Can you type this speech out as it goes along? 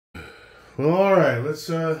Well, all right. Let's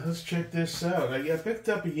check this out. I picked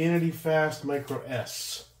up a Unity Fast Micro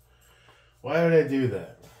S. Why did I do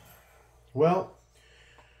that? Well,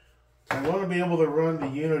 I want to be able to run the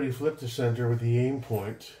Unity Flip to Center with the aim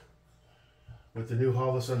point with the new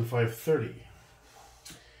Holosun 530.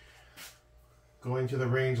 Going to the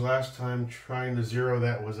range last time, trying to zero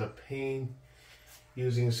that was a pain.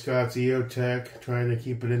 Using Scott's EOTech, trying to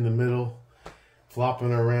keep it in the middle,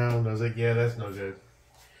 flopping around. I was like, yeah, that's no good.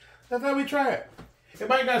 I thought we'd try it. It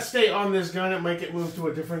might not stay on this gun. It might get moved to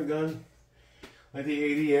a different gun, like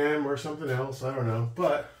the ADM or something else. I don't know.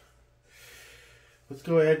 But let's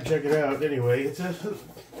go ahead and check it out. Anyway, it's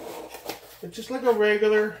just like a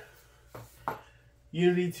regular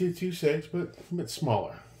Unity 226, but a bit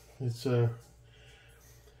smaller. It's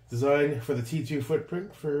designed for the T2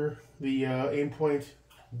 footprint for the Aimpoint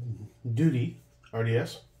Duty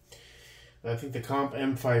RDS. I think the Comp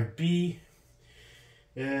M5B,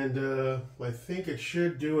 and I think it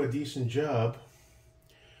should do a decent job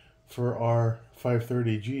for our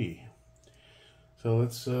 530G. So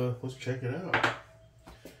let's check it out.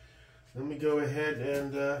 Let me go ahead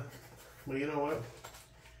and well, you know what?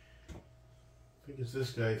 I think it's this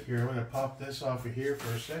guy here. I'm going to pop this off of here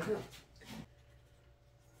for a second.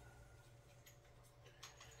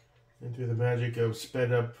 And through the magic of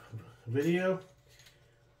sped up video,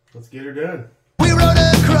 let's get her done. We rode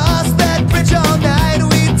across that bridge all night.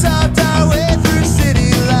 We talked our way through city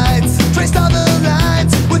lights. Traced all the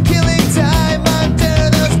lines. We're killing time under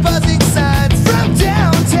those buzzing signs. From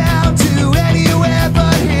downtown to anywhere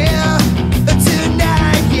but here.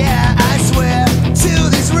 Tonight, yeah, I swear. To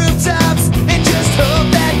these rooftops and just hope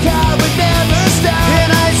that car would never stop. And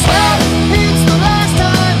I swear it's the last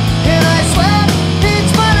time. And I swear it's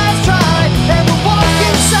my last try. And we're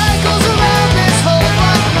walking cycles around this whole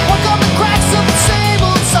block. Walk on the cracks of the same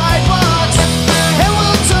old sidewalks. And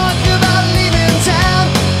we'll talk about leaving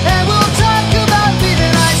town. And we'll talk about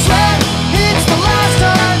leaving. I swear it's the last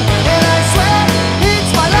time. And I swear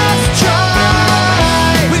it's my last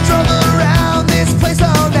try. We drove around this place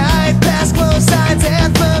all night, past closed signs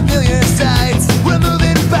and familiar sights. We're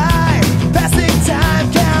moving by, passing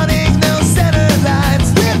time, counting those center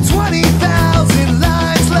lines. We have 20,000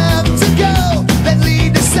 lines left to go that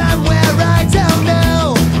lead to somewhere I don't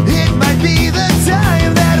know. It might be the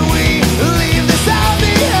time that we leave this all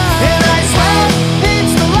behind. And I swear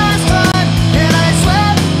it's the last time. And I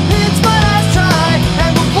swear it's my last try.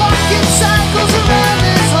 And we're walking cycles around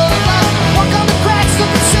this whole block. Walk on the cracks of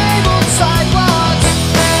the same old sidewalks.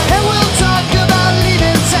 And we'll talk about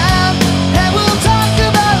leaving town. And we'll talk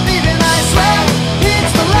about leaving. I swear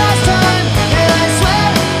it's the last time. And I swear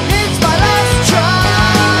it's my last try.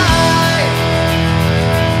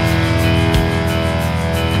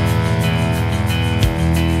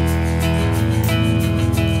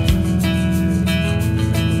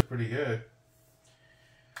 Pretty good.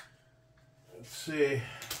 Let's see.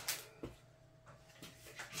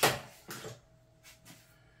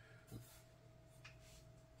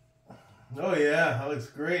 Oh yeah, that looks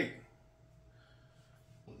great.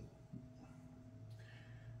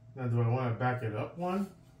 Now, do I want to back it up one?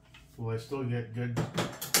 Will I still get good?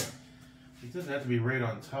 It doesn't have to be right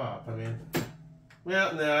on top. I mean,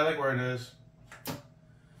 well, no, I like where it is.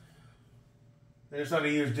 And it's not a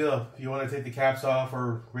huge deal. If you want to take the caps off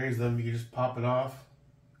or raise them, you can just pop it off.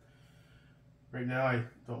 Right now, I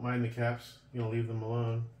don't mind the caps. You know, leave them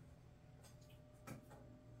alone.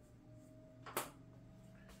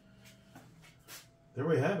 There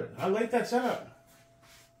we have it. I like that setup.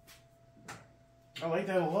 I like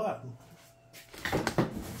that a lot.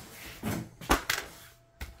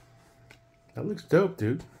 That looks dope,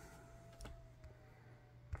 dude.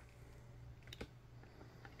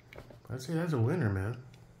 I'd say that's a winner, man.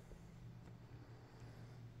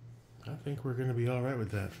 I think we're going to be all right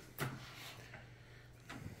with that.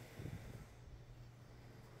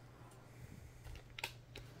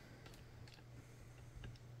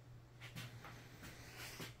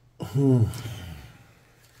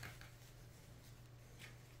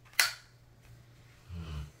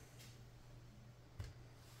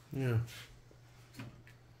 Yeah.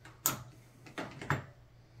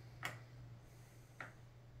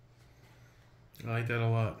 I like that a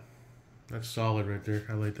lot. That's solid right there.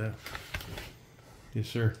 I like that. Yes,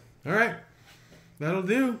 sir. All right. That'll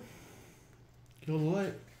do. Kill the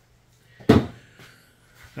light.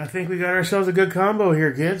 I think we got ourselves a good combo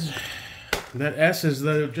here, kids. That S is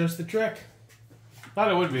just the trick.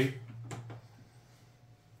 Thought it would be.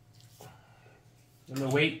 And the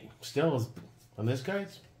weight still is on this guy.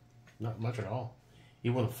 It's not much at all.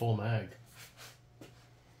 Even with a full mag.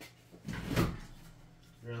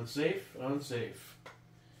 You're unsafe? Unsafe.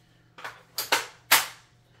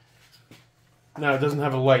 Now, it doesn't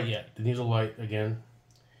have a light yet. It needs a light again.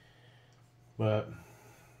 But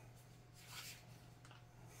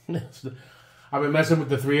I've been messing with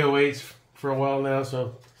the 308s for a while now,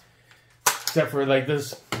 so except for like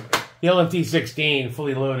this, the LMT16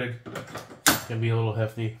 fully loaded can be a little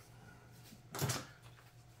hefty.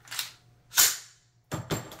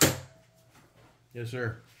 Yes,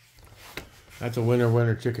 sir. That's a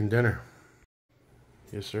winner chicken dinner.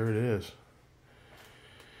 Yes, sir, it is.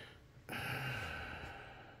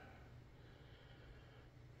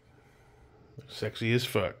 Sexy as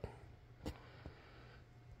fuck.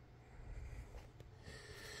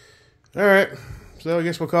 Alright, so I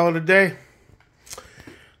guess we'll call it a day.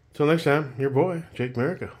 Till next time, your boy, Jake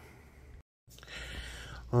Merica.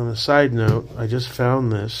 On a side note, I just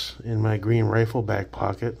found this in my green rifle back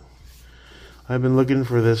pocket. I've been looking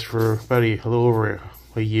for this for about a little over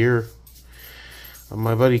a year.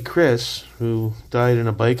 My buddy Chris, who died in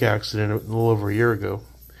a bike accident a little over a year ago,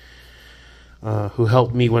 who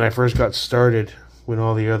helped me when I first got started, when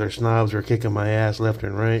all the other snobs were kicking my ass left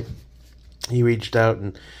and right. He reached out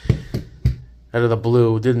and, out of the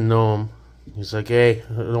blue, didn't know him. He's like, hey,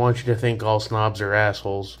 I don't want you to think all snobs are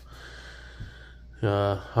assholes.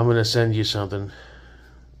 I'm going to send you something.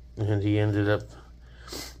 And he ended up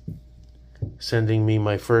sending me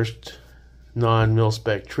my first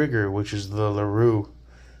non-mil-spec trigger, which is the LaRue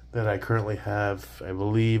that I currently have. I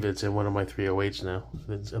believe it's in one of my 308s now.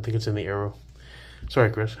 I think it's in the Arrow.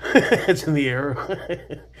 Sorry, Chris. It's in the Arrow.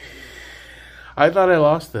 I thought I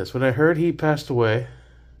lost this. When I heard he passed away,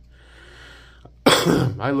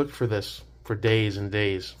 I looked for this for days and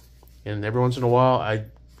days. And every once in a while,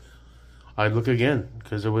 I'd look again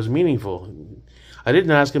because it was meaningful. I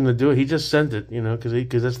didn't ask him to do it. He just sent it, you know,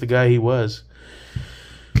 because that's the guy he was.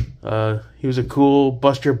 He was a cool,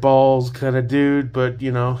 bust your balls kind of dude, but,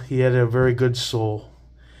 you know, he had a very good soul.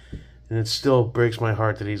 And it still breaks my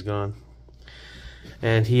heart that he's gone.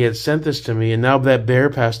 And he had sent this to me, and now that Bear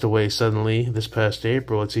passed away suddenly this past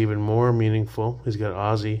April, it's even more meaningful. He's got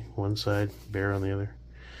Ozzy one side, Bear on the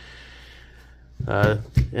other.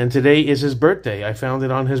 And today is his birthday. I found it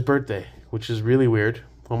on his birthday, which is really weird,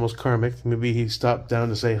 almost karmic. Maybe he stopped down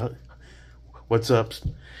to say, what's up?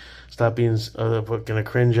 Stop being fucking a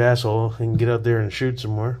cringe asshole and get out there and shoot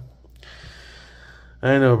some more.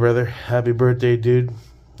 I know, brother. Happy birthday, dude.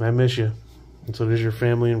 I miss you. And so does your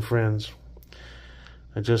family and friends.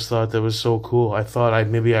 I just thought that was so cool. I thought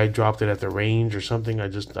maybe I dropped it at the range or something. I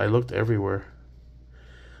looked everywhere.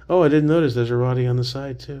 Oh, I didn't notice there's a Roddy on the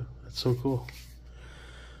side too. That's so cool.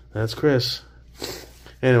 That's Chris.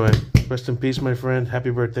 Anyway, rest in peace, my friend. Happy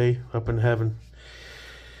birthday up in heaven.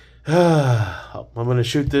 I'm going to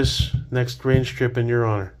shoot this next range trip in your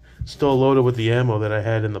honor. Still loaded with the ammo that I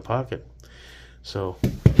had in the pocket. So,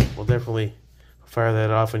 we'll definitely fire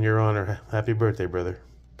that off in your honor. Happy birthday, brother.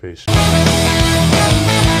 Peace.